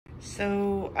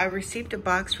So I received a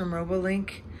box from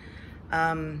RoboLink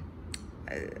about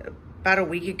a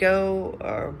week ago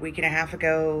or a week and a half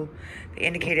ago. They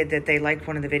indicated that they liked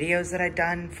one of the videos that I'd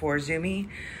done for Zumi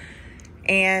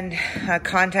and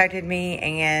contacted me,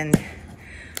 and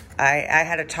I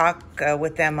had a talk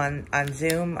with them on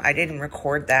Zoom. I didn't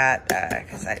record that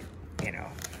because I,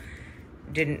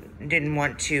 didn't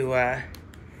want to, I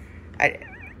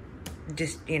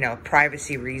just,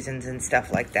 privacy reasons and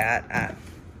stuff like that.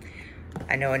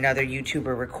 I know another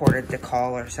YouTuber recorded the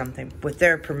call or something with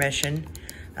their permission.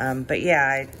 But yeah,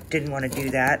 I didn't want to do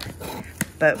that.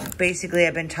 But basically,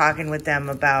 I've been talking with them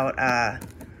about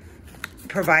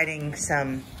providing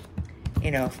some,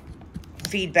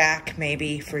 feedback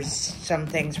maybe for some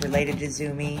things related to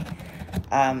Zumi.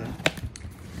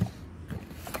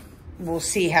 We'll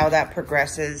see how that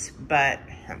progresses, but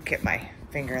I'll get my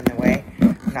finger in the way.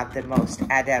 I'm not the most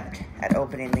adept at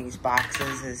opening these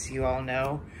boxes, as you all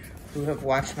know, who have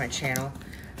watched my channel.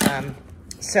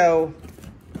 So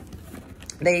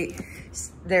they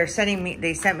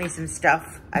sent me some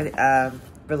stuff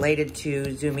related to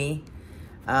Zumi.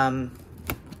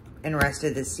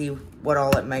 Interested to see what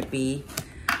all it might be.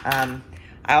 I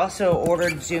also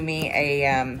ordered Zumi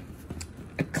a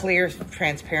clear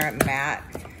transparent mat.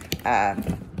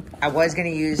 I was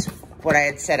going to use what I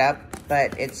had set up,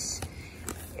 but it's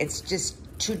just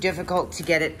too difficult to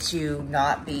get it to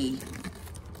not be,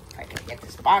 if I can get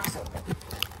this box open.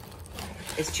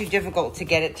 It's too difficult to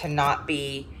get it to not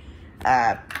be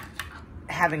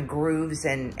having grooves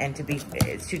and to be,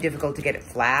 it's too difficult to get it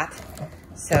flat.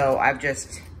 So I'm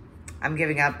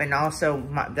giving up. And also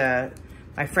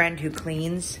my friend who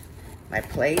cleans my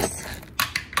place,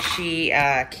 she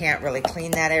can't really clean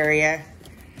that area,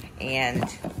 and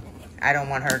I don't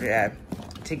want her to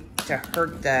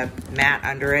hurt the mat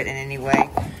under it in any way.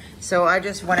 So I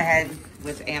just went ahead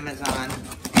with Amazon.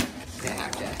 Gonna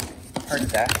have to hurt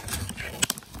the,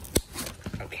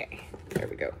 okay, there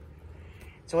we go.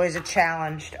 It's always a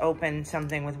challenge to open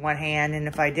something with one hand, and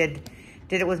if I did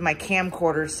it with my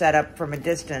camcorder set up from a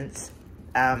distance,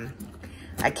 I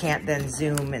can't then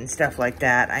zoom and stuff like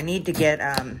that. I need to get,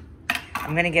 I'm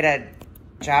gonna get a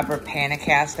Jabra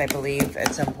Panicast, I believe,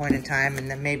 at some point in time, and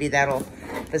then maybe that'll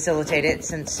facilitate it,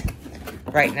 since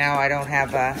right now I don't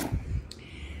have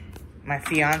my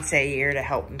fiance here to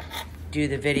help do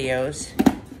the videos,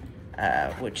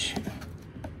 which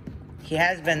he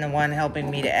has been the one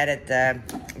helping me to edit the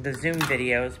Zoom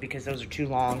videos, because those are too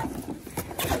long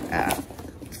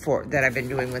that I've been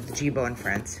doing with Jibo and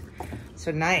friends.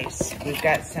 So nice. We've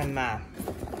got some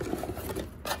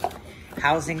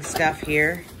housing stuff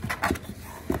here.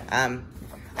 I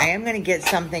am going to get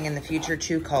something in the future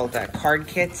too called card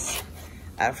kits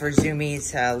for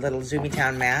Zumi's little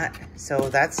ZumiTown mat. So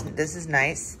this is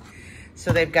nice.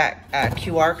 So they've got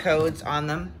QR codes on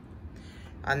them,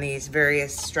 on these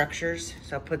various structures.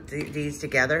 So I'll put these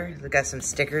together. They've got some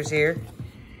stickers here.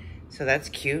 So that's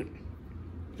cute.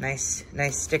 Nice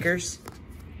stickers.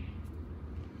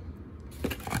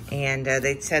 And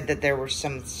they said that there were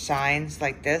some signs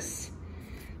like this.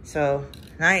 So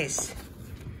nice.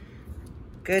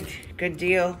 Good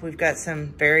deal. We've got some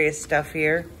various stuff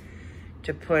here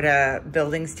to put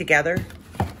buildings together.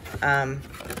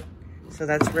 So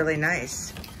that's really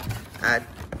nice.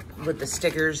 With the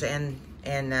stickers and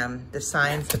the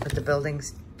signs to put the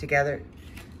buildings together.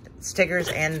 Stickers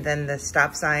and then the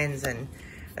stop signs and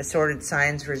assorted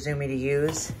signs for Zumi to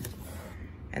use.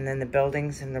 And then the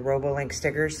buildings and the RoboLink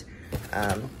stickers.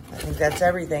 I think that's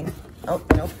everything. Oh,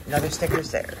 nope, another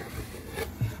sticker's there.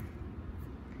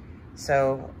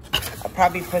 So I'll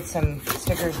probably put some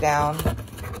stickers down.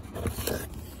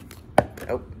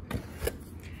 Nope.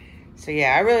 So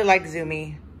yeah, I really like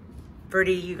Zumi.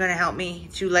 Ferdi, you gonna help me?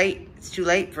 It's too late. It's too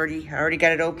late, Ferdi. I already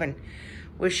got it open.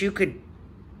 Wish you could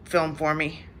film for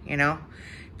me,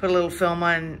 Put a little film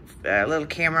on, a little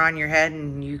camera on your head,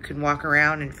 and you can walk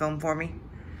around and film for me.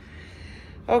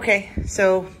 Okay,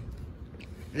 so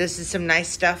this is some nice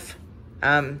stuff.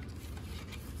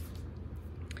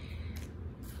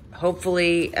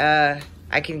 Hopefully,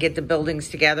 I can get the buildings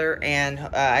together, and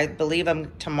I believe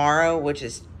tomorrow, which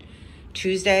is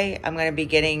Tuesday, I'm going to be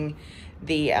getting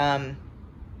the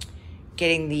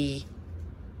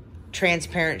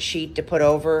transparent sheet to put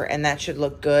over, and that should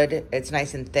look good. It's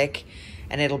nice and thick,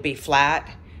 and it'll be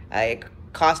flat. It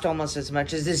cost almost as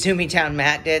much as the ZumiTown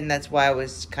mat did, and that's why I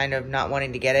was kind of not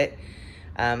wanting to get it.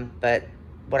 But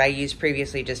what I used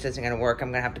previously just isn't going to work. I'm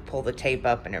going to have to pull the tape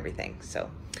up and everything. So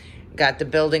got the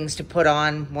buildings to put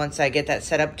on once I get that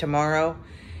set up tomorrow.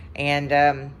 And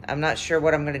I'm not sure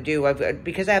what I'm going to do.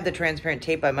 Because I have the transparent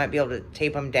tape, I might be able to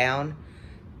tape them down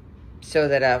so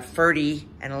that Ferdi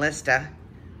and Alista,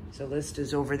 so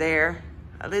Alista's over there.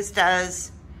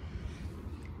 Alista's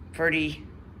Ferdi,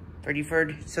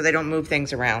 so they don't move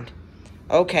things around.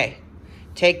 Okay,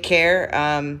 take care.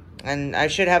 And I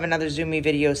should have another Zumi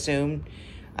video soon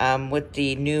with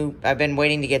the new, I've been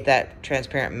waiting to get that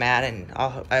transparent mat, and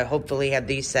I'll hopefully have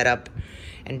these set up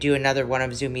and do another one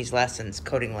of Zumi's lessons,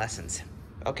 coding lessons.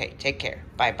 Okay, take care.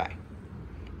 Bye-bye.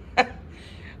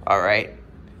 All right.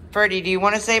 Ferdi, do you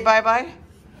want to say bye-bye?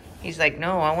 He's like,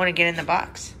 no, I want to get in the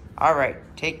box. All right,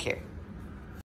 take care.